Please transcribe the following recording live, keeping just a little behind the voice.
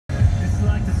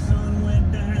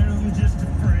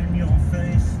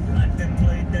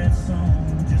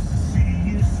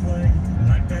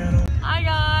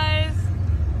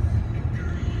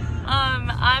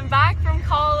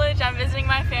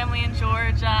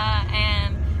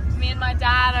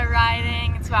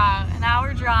about an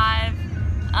hour drive.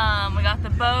 We got the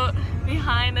boat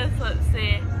behind us. Let's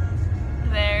see.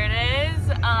 There it is.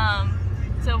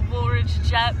 It's a Wooldridge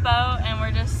jet boat, and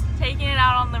we're just taking it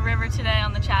out on the river today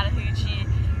on the Chattahoochee.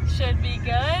 Should be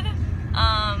good.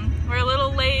 We're a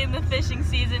little late in the fishing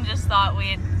season. Just thought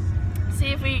we'd see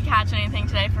if we could catch anything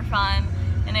today for fun,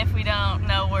 and if we don't,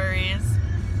 no worries.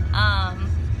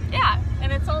 Yeah,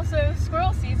 and it's also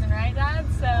squirrel season, right, Dad?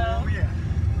 So, oh, yeah.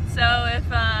 So if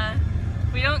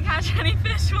we don't catch any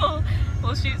fish,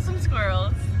 we'll shoot some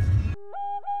squirrels.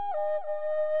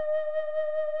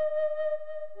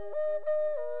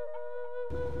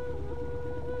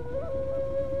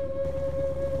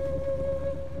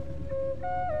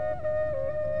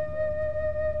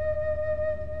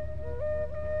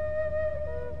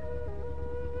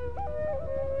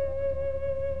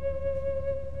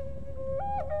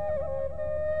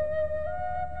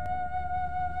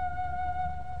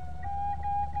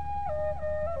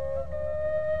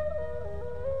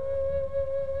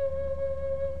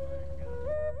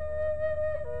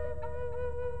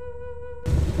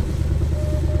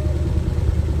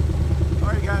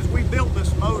 We built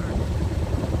this motor.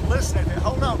 Listen to it.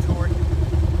 Hold on, Tori.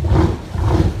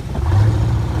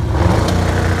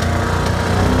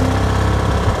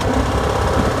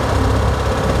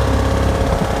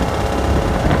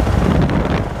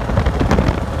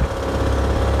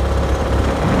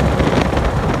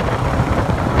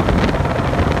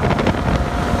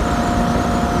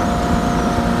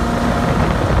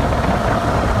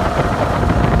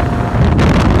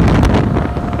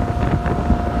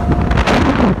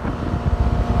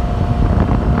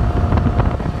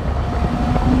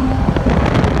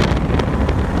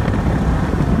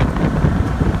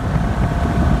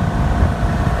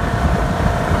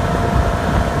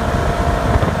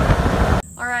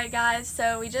 Guys,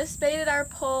 so we just baited our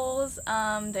poles.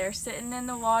 They're sitting in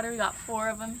the water. We got 4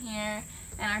 of them here,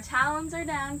 and our talons are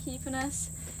down, keeping us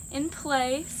in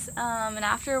place. And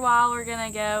after a while, we're gonna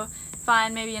go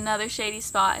find maybe another shady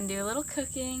spot and do a little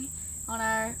cooking on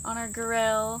our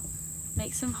grill,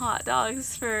 make some hot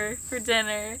dogs for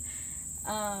dinner.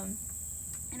 And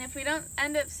if we don't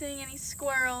end up seeing any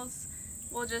squirrels,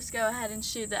 we'll just go ahead and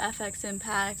shoot the FX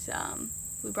Impact.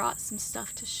 We brought some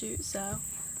stuff to shoot, so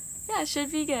yeah, it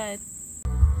should be good.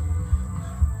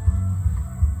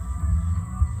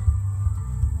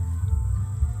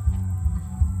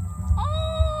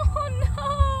 Oh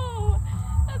no!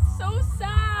 That's so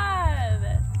sad.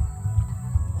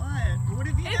 What? What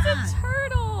have you done? It's a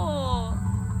turtle.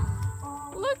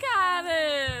 Look at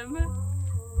him.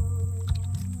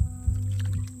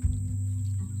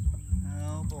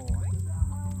 Oh boy.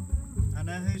 I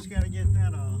know who's got to get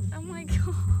that off. Oh my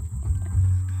god.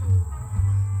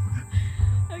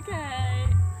 Okay,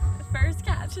 first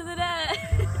catch of the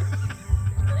day.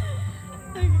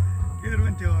 Good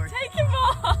one, Tori. Take him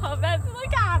off.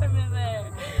 Look at him in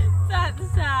there.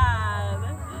 That's sad.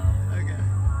 Okay.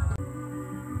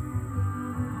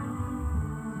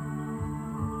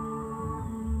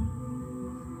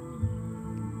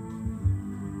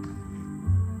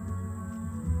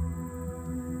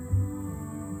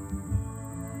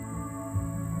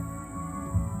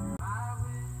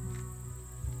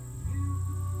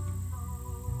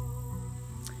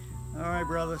 All right,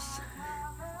 brothers.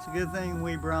 It's a good thing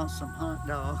we brought some hot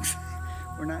dogs.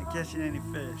 We're not catching any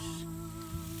fish.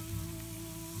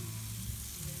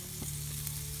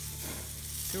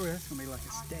 Tori, that's gonna be like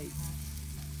a steak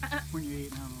when you're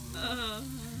eating on the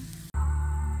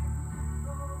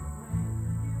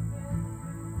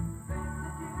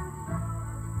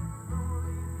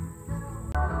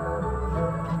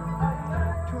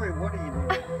Tori, what are you doing?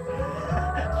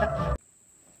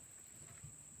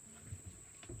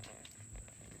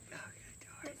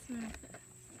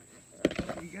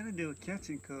 You gotta do a catch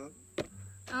and cook.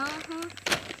 Uh-huh.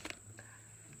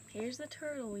 Here's the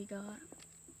turtle we got.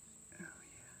 Oh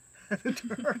yeah. The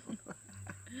turtle.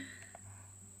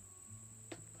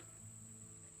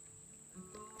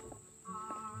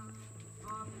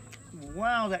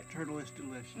 Wow, that turtle is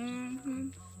delicious. Mm-hmm.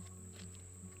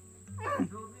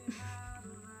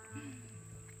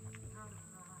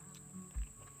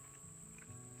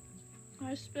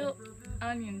 I spilled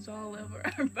onions all over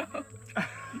our boat.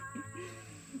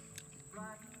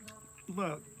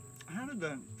 Look, how did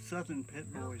the Southern Pit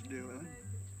Boys do it?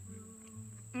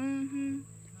 Mm-hmm.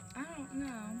 I don't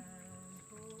know.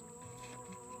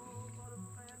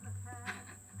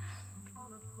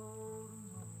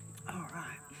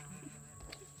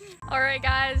 Alright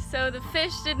guys, so the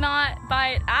fish did not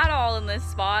bite at all in this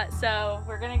spot, so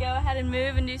we're gonna go ahead and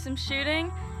move and do some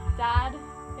shooting. Dad,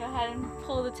 go ahead and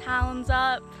pull the talons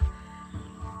up.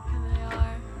 There they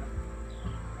are.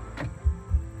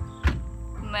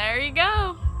 There you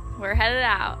go. We're headed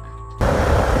out.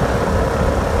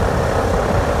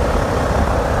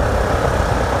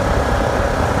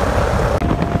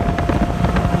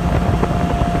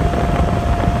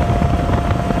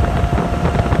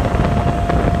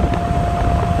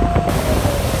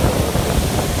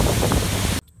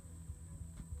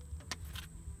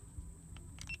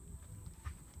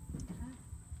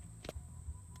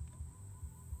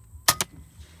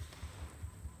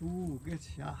 Ooh, good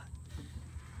shot.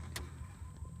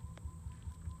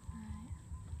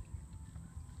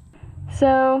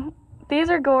 So these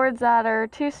are gourds that are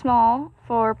too small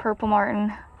for purple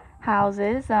martin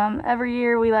houses. Every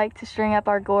year we like to string up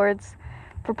our gourds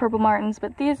for purple martins,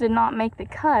 but these did not make the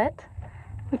cut,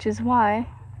 which is why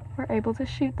we're able to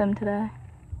shoot them today.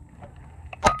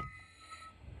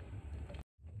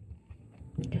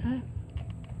 Okay.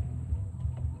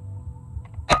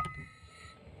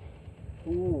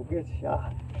 Ooh, good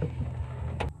shot.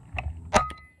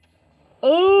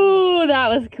 Ooh, that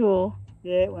was cool.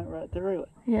 Yeah, it went right through it.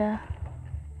 Yeah.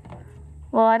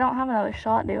 Well, I don't have another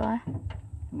shot, do I?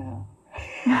 No.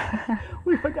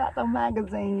 We forgot the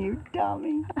magazine, you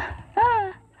dummy.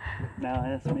 No,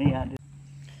 that's me. I did.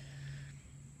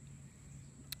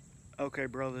 Okay,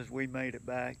 brothers, we made it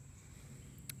back.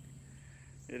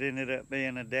 It ended up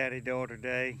being a daddy-daughter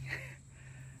day.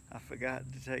 I forgot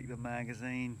to take the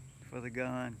magazine for the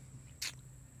gun.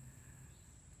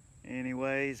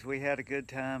 Anyways, we had a good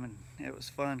time and it was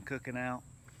fun cooking out.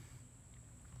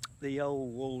 The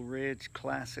old Wooldridge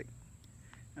Classic.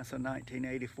 That's a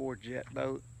 1984 jet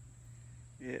boat.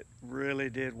 It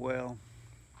really did well.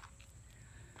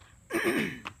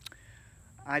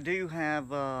 I do have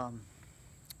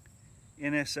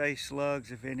NSA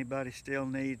slugs if anybody still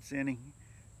needs any.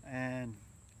 And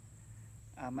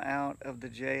I'm out of the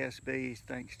JSBs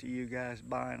thanks to you guys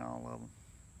buying all of them.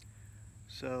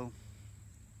 So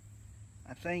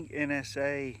I think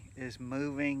NSA is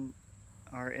moving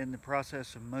or in the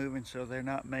process of moving, so they're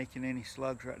not making any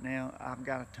slugs right now. I've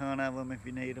got a ton of them if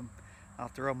you need them. I'll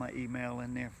throw my email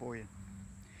in there for you.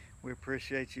 We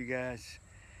appreciate you guys.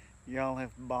 Y'all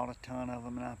have bought a ton of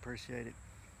them and I appreciate it.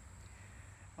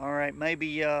 All right,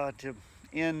 maybe to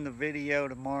end the video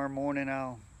tomorrow morning,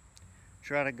 I'll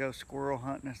try to go squirrel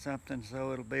hunting or something,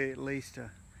 so it'll be at least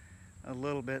a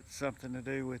little bit something to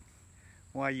do with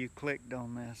why you clicked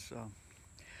on this. So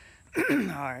all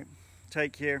right,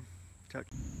 take care. Good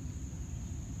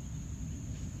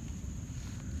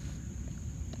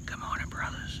morning,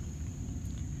 brothers.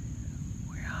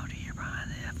 We're out here behind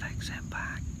the FXM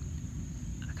pack.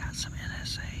 I got some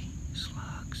NSA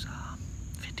slugs,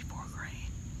 54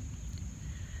 grain.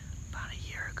 About a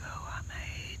year ago, I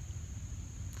made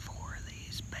 4 of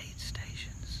these bait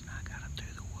stations. I got them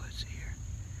through the woods here.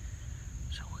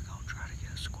 So we're gonna try to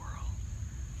get a squirrel.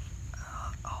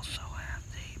 Also have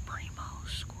the Primo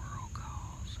squirrel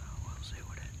call, so we'll see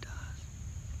what it does.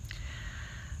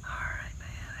 Alright,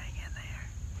 man, hang in there.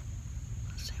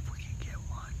 Let's see if we can get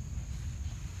one.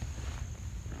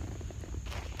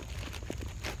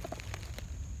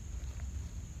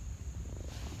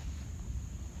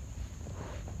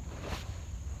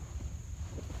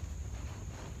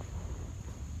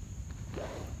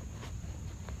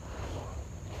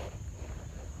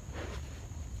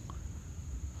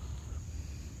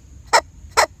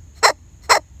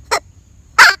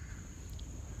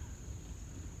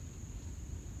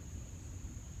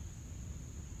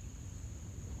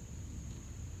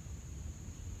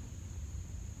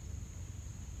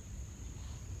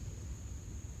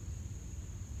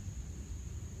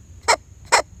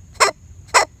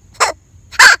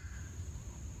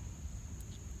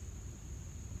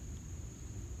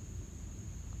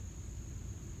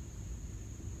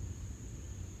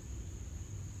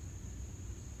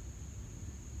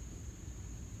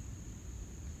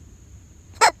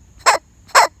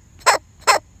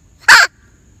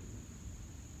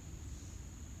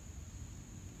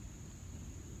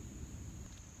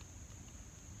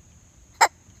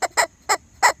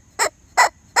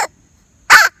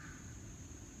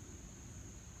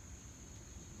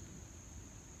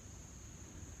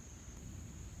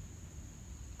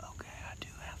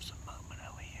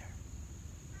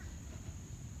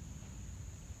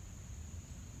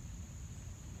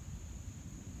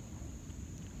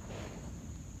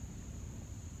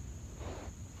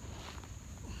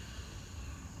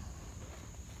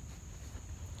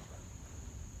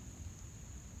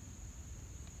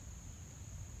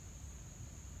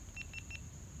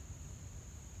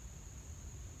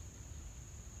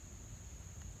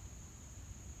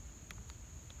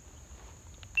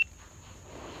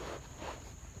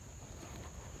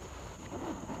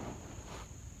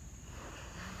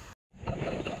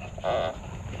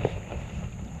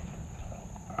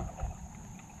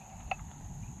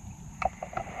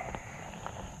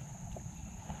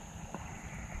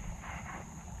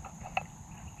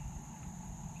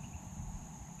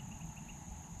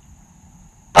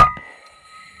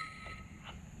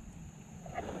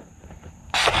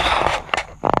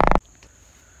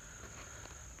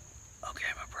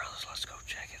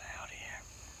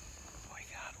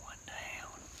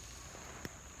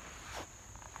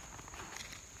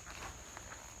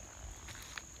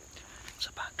 It's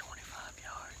about